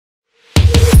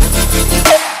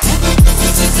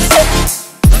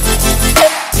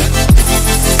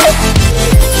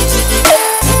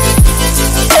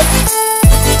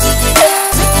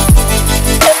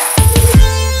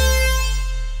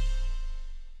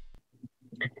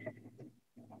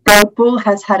Gold Bull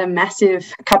has had a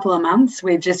massive couple of months.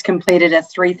 We've just completed a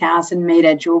 3,000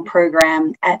 metre drill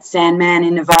program at Sandman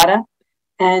in Nevada,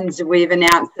 and we've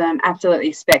announced some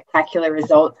absolutely spectacular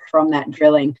results from that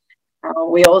drilling.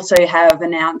 We also have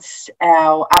announced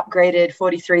our upgraded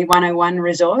 43-101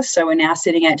 resource, so we're now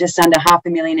sitting at just under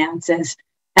 500,000 ounces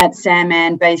at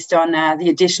Sandman based on the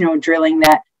additional drilling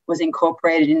that was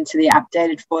incorporated into the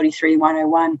updated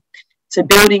 43-101. So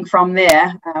building from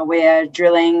there, we're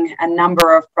drilling a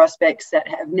number of prospects that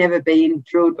have never been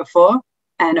drilled before,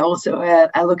 and also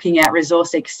are looking at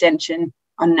resource extension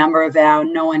on a number of our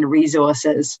known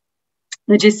resources.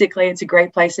 Logistically, it's a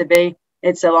great place to be.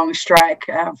 It's a long strike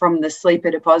from the Sleeper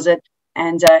deposit,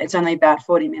 and it's only about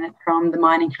 40 minutes from the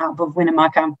mining hub of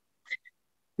Winnemucca.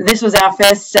 This was our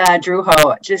first drill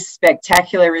hole, just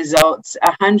spectacular results,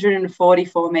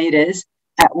 144 metres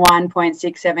at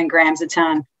 1.67 grams a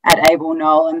tonne at Abell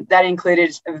Knoll, and that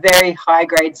included a very high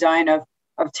grade zone of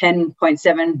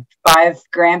 10.75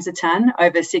 grams a tonne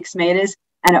over 6 metres,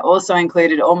 and it also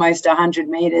included almost 100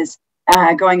 metres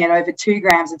going at over 2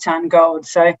 grams a tonne gold.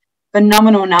 So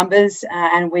phenomenal numbers,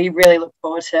 and we really look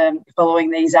forward to following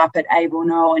these up at Abell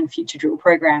Knoll in future drill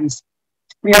programs.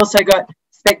 We also got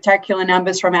spectacular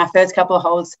numbers from our first couple of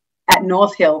holes at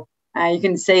North Hill. You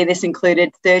can see this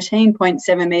included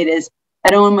 13.7 metres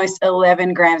at almost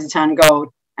 11 grams a tonne gold,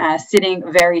 sitting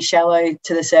very shallow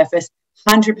to the surface,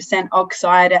 100%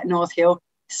 oxide at North Hill.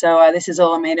 So this is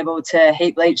all amenable to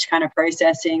heap leach kind of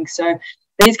processing. So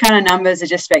these kind of numbers are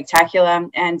just spectacular,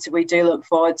 and we do look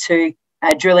forward to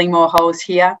drilling more holes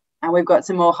here. We've got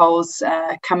some more holes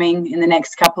coming in the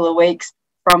next couple of weeks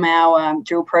from our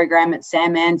drill program at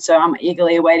Sandman, so I'm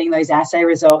eagerly awaiting those assay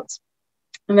results.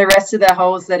 And the rest of the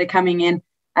holes that are coming in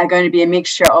are going to be a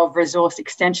mixture of resource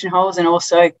extension holes and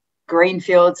also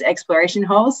greenfields exploration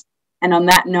holes. And on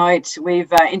that note,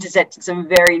 we've intersected some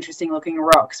very interesting looking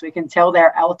rocks. We can tell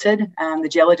they're altered. The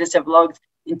geologists have logged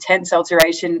intense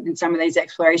alteration in some of these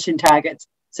exploration targets.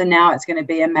 So now it's going to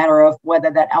be a matter of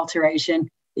whether that alteration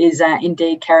is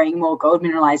indeed carrying more gold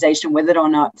mineralization with it or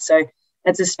not. So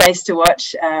that's a space to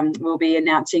watch. We'll be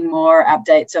announcing more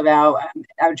updates of our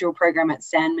drill program at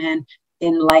Sandman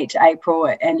in late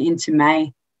April and into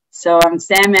May. So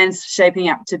Sandman's shaping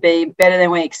up to be better than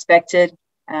we expected.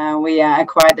 We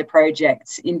acquired the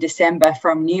project in December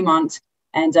from Newmont,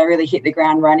 and really hit the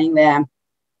ground running there.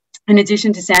 In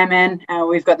addition to Sandman,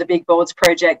 we've got the Big Balls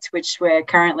project, which we're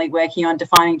currently working on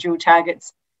defining drill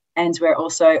targets, and we're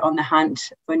also on the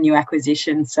hunt for new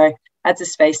acquisitions. So that's a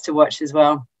space to watch as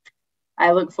well.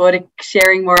 I look forward to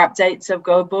sharing more updates of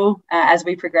Gold Bull as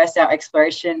we progress our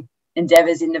exploration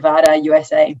endeavours in Nevada,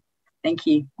 USA. Thank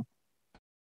you.